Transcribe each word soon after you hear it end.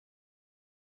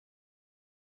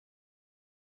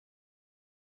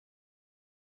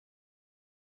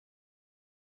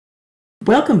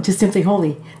Welcome to Simply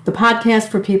Holy, the podcast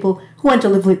for people who want to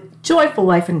live a joyful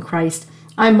life in Christ.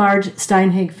 I'm Marge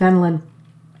Steinhag Fenlon.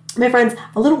 My friends,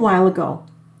 a little while ago,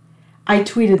 I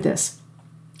tweeted this.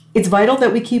 It's vital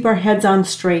that we keep our heads on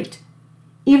straight,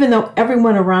 even though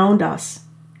everyone around us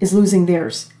is losing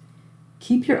theirs.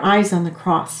 Keep your eyes on the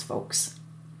cross, folks.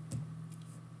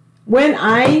 When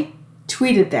I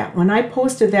tweeted that, when I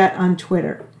posted that on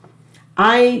Twitter,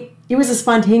 it was a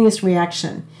spontaneous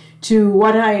reaction to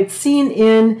what I had seen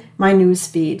in my news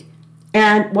feed.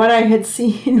 And what I had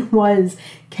seen was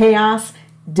chaos,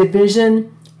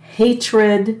 division,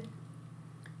 hatred,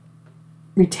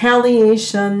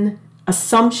 retaliation,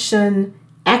 assumption,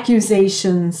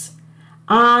 accusations,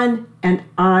 on and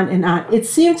on and on. It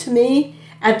seemed to me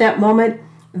at that moment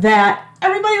that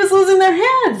everybody was losing their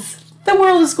heads. The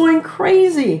world was going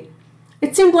crazy.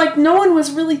 It seemed like no one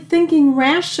was really thinking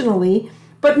rationally,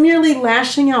 but merely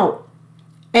lashing out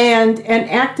and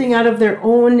acting out of their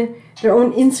own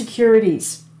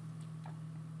insecurities.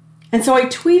 And so I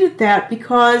tweeted that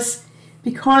because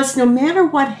no matter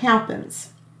what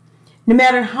happens, no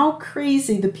matter how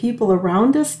crazy the people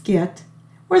around us get,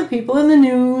 or the people in the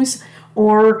news,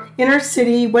 or in our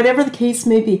city, whatever the case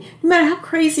may be, no matter how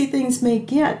crazy things may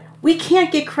get, we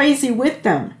can't get crazy with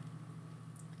them.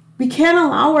 We can't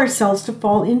allow ourselves to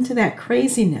fall into that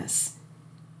craziness.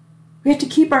 We have to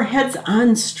keep our heads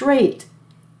on straight.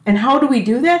 And how do we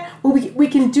do that? Well, we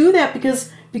can do that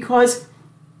because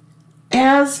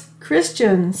as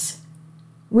Christians,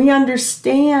 we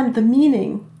understand the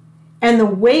meaning and the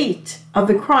weight of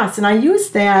the cross. And I use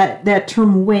that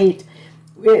term weight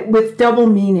with double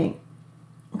meaning.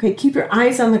 Okay, keep your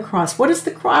eyes on the cross. What is the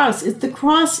cross? The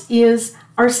cross is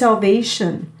our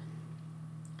salvation.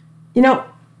 You know,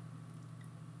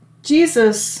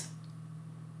 Jesus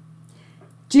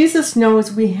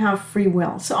knows we have free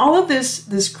will. So all of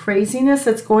this craziness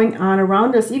that's going on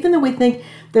around us, even though we think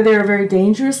that there are very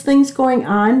dangerous things going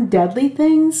on, deadly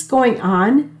things going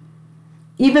on,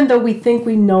 even though we think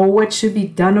we know what should be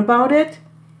done about it.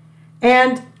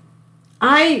 And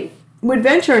I would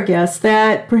venture a guess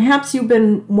that perhaps you've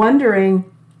been wondering,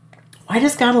 why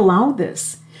does God allow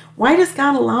this? Why does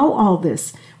God allow all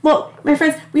this? Well, my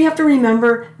friends, we have to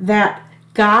remember that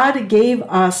God gave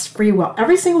us free will.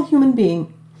 Every single human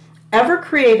being ever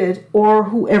created or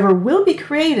whoever will be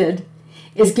created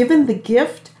is given the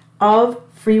gift of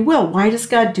free will. Why does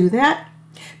God do that?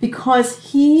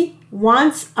 Because He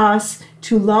wants us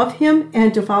to love Him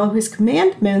and to follow His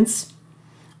commandments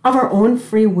of our own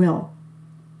free will.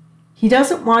 He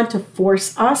doesn't want to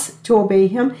force us to obey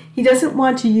Him. He doesn't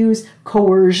want to use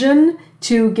coercion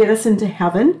to get us into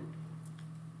heaven.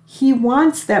 He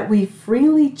wants that we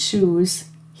freely choose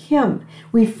Him.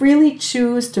 We freely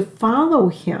choose to follow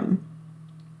Him.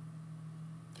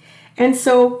 And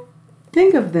so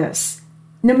think of this.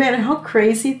 No matter how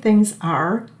crazy things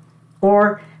are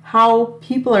or how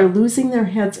people are losing their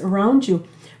heads around you,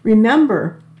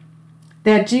 remember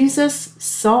that Jesus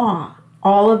saw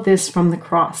all of this from the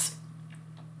cross.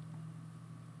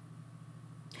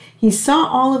 He saw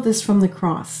all of this from the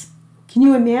cross. Can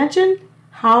you imagine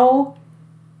how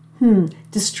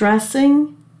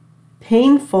distressing,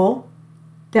 painful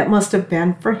that must have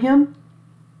been for Him?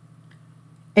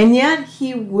 And yet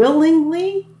He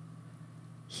lovingly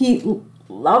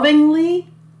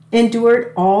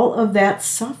endured all of that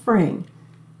suffering.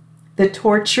 The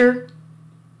torture,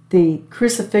 the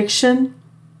crucifixion,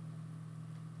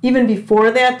 even before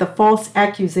that, the false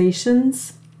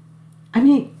accusations. I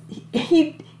mean,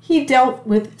 He dealt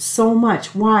with so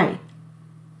much. Why?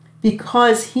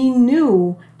 Because He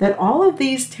knew that all of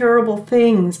these terrible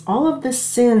things, all of the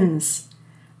sins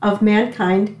of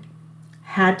mankind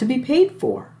had to be paid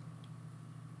for.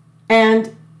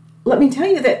 And let me tell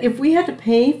you that if we had to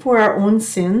pay for our own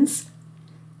sins,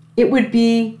 it would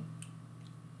be,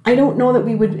 I don't know that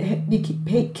we would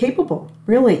be capable,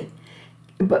 really.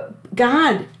 But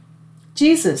God,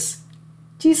 Jesus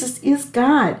is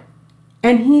God.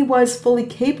 And He was fully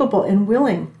capable and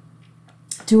willing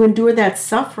to endure that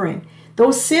suffering.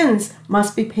 Those sins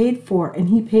must be paid for, and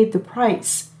He paid the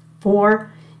price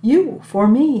for you, for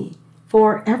me,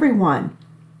 for everyone.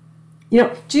 You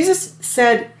know, Jesus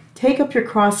said, take up your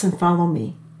cross and follow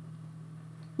me.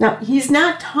 Now, He's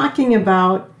not talking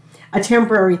about a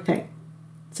temporary thing.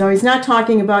 So He's not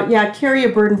talking about, carry a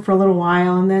burden for a little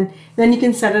while and then you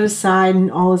can set it aside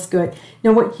and all is good.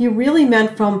 Now, what He really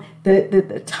meant from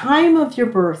the time of your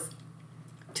birth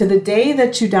to the day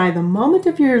that you die, the moment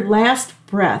of your last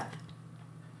breath,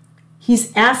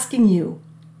 He's asking you,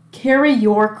 carry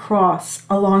your cross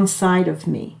alongside of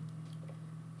me.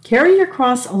 Carry your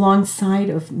cross alongside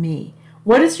of me.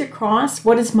 What is your cross?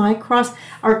 What is my cross?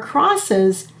 Our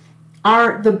crosses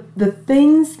are the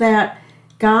things that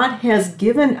God has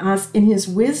given us in his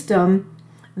wisdom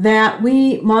that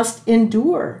we must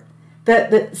endure.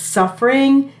 The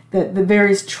suffering, the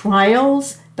various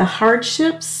trials, the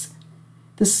hardships,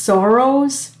 the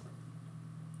sorrows,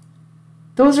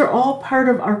 those are all part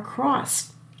of our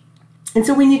cross. And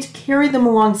so we need to carry them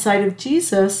alongside of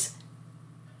Jesus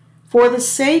for the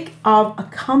sake of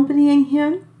accompanying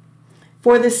him,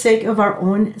 for the sake of our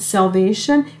own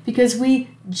salvation, because we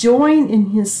join in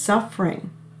his suffering.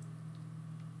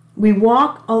 We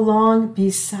walk along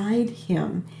beside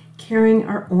him, carrying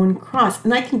our own cross.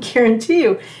 And I can guarantee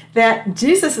you that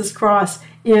Jesus' cross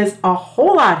is a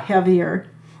whole lot heavier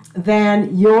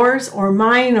than yours or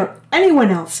mine or anyone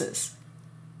else's.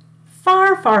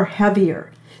 Far, far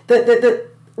heavier. The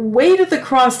weight of the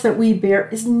cross that we bear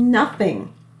is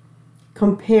nothing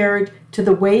compared to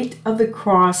the weight of the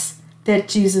cross that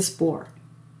Jesus bore.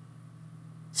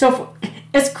 So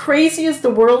as crazy as the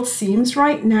world seems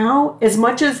right now, as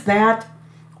much as that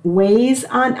weighs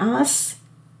on us,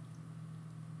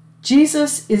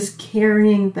 Jesus is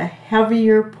carrying the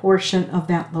heavier portion of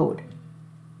that load.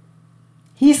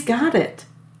 He's got it.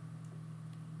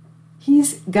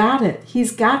 He's got it.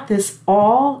 He's got this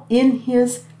all in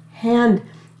his hand,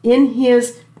 in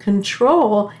his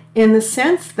control, in the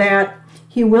sense that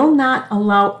he will not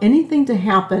allow anything to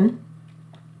happen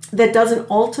that doesn't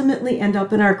ultimately end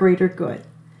up in our greater good.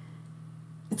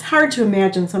 It's hard to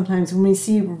imagine sometimes when we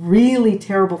see really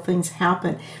terrible things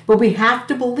happen, but we have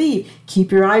to believe.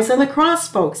 Keep your eyes on the cross,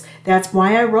 folks. That's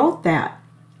why I wrote that.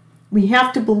 We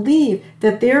have to believe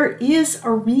that there is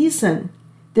a reason.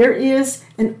 There is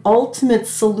an ultimate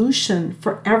solution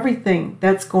for everything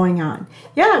that's going on.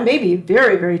 Yeah, it may be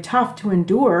very, very tough to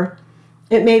endure.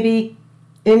 It may be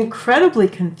incredibly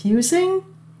confusing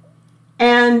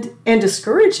and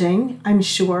discouraging, I'm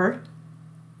sure.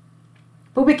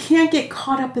 But we can't get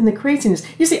caught up in the craziness.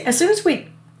 You see, as soon as we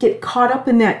get caught up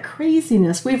in that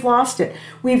craziness, we've lost it.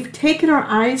 We've taken our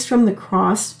eyes from the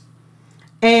cross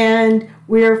and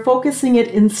we're focusing it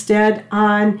instead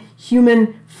on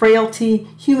human frailty,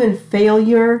 human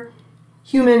failure,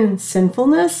 human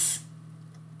sinfulness.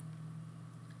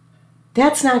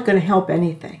 That's not going to help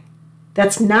anything.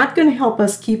 That's not going to help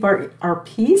us keep our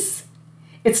peace.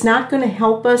 It's not going to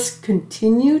help us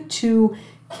continue to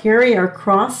carry our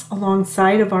cross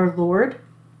alongside of our Lord.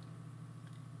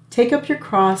 Take up your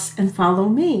cross and follow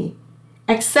me.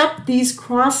 Accept these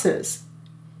crosses.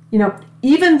 You know,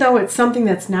 even though it's something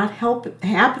that's not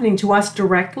happening to us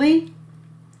directly,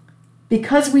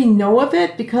 because we know of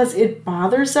it, because it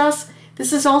bothers us,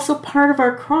 this is also part of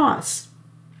our cross.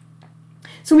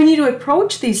 So we need to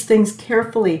approach these things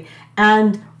carefully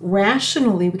and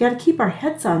rationally. We got to keep our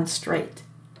heads on straight.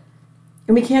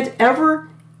 And we can't ever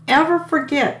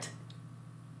forget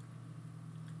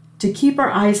to keep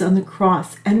our eyes on the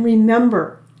cross and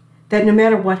remember that no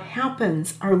matter what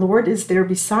happens, our Lord is there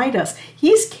beside us.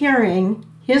 He's carrying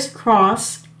his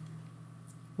cross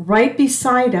right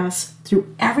beside us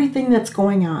through everything that's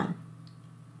going on.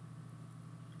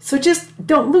 So just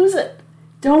don't lose it.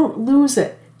 Don't lose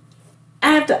it.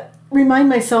 I have to remind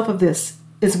myself of this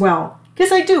as well,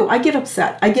 because I do. I get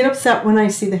upset. I get upset when I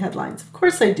see the headlines. Of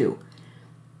course I do.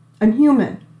 I'm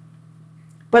human.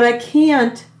 But I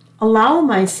can't allow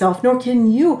myself, nor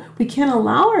can you, we can't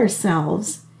allow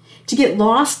ourselves to get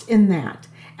lost in that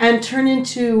and turn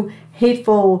into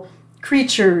hateful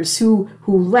creatures who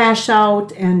lash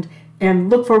out and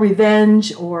look for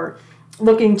revenge or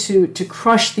looking to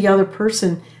crush the other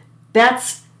person.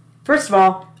 That's, first of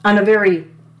all, on a very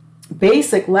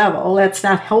basic level, that's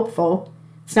not helpful.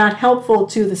 It's not helpful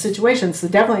to the situation. So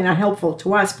definitely not helpful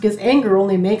to us, because anger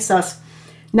only makes us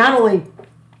not only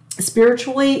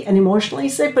spiritually and emotionally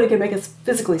sick, but it can make us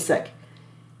physically sick.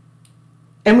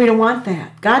 And we don't want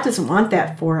that. God doesn't want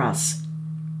that for us.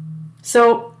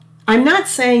 So I'm not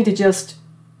saying to just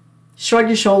shrug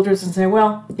your shoulders and say,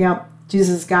 well, yeah,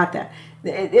 Jesus got that.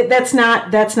 That's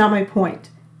not my point.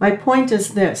 My point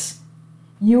is this.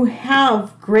 You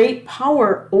have great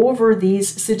power over these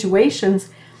situations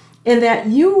in that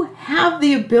you have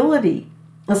the ability,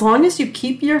 as long as you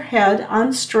keep your head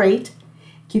on straight,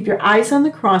 keep your eyes on the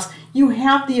cross, you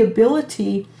have the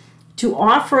ability to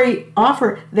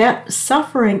offer that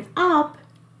suffering up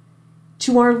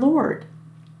to our Lord.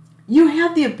 You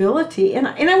have the ability, and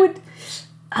I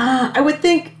would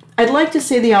think, I'd like to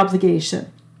say the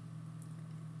obligation.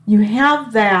 You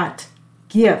have that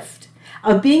gift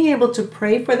of being able to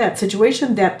pray for that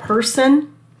situation, that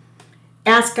person,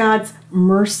 ask God's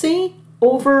mercy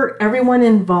over everyone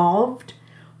involved,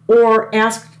 or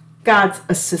ask God's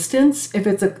assistance, if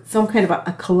it's some kind of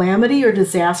a calamity or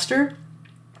disaster,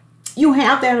 you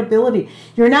have that ability.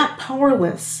 You're not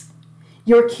powerless.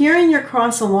 You're carrying your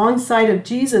cross alongside of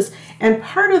Jesus. And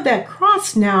part of that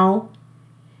cross now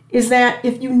is that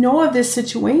if you know of this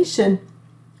situation,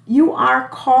 you are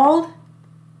called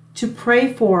to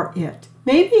pray for it.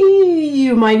 Maybe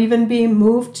you might even be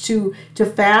moved to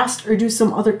fast or do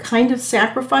some other kind of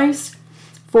sacrifice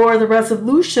for the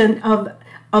resolution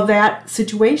of that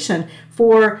situation,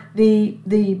 for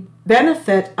the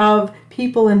benefit of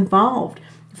people involved,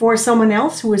 for someone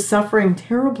else who is suffering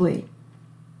terribly.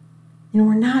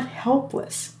 We're not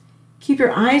helpless. Keep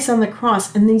your eyes on the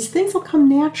cross, and these things will come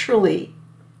naturally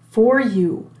for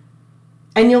you.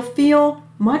 And you'll feel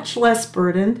much less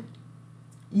burdened.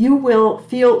 You will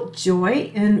feel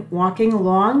joy in walking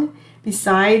along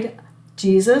beside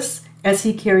Jesus as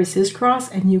he carries his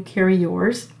cross and you carry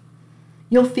yours.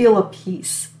 You'll feel a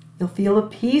peace. You'll feel a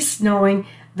peace knowing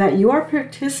that you are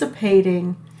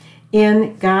participating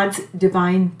in God's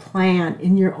divine plan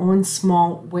in your own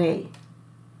small way.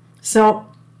 So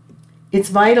it's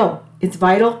vital. It's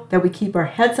vital that we keep our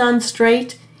heads on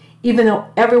straight, even though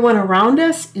everyone around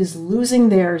us is losing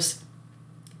theirs.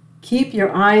 Keep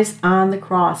your eyes on the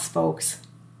cross, folks.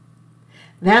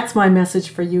 That's my message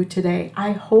for you today.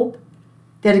 I hope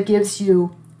that it gives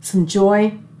you some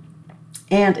joy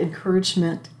and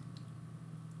encouragement.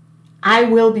 I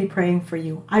will be praying for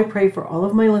you. I pray for all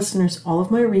of my listeners, all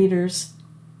of my readers,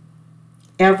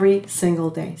 every single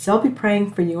day. So I'll be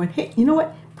praying for you. And hey, you know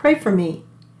what? Pray for me.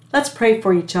 Let's pray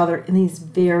for each other in these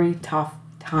very tough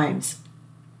times.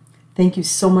 Thank you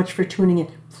so much for tuning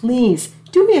in. Please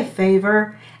do me a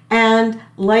favor and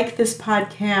like this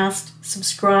podcast,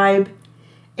 subscribe,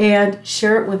 and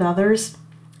share it with others.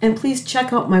 And please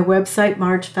check out my website,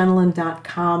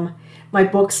 margefenelon.com. My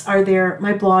books are there.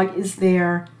 My blog is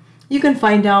there. You can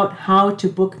find out how to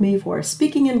book me for a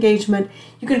speaking engagement.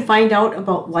 You can find out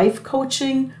about life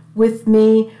coaching with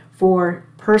me for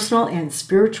personal and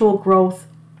spiritual growth.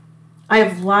 I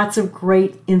have lots of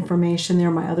great information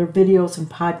there, my other videos and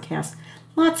podcasts.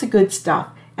 Lots of good stuff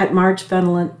at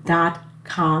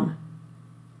margefenelon.com.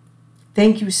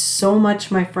 Thank you so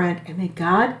much, my friend, and may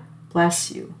God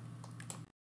bless you.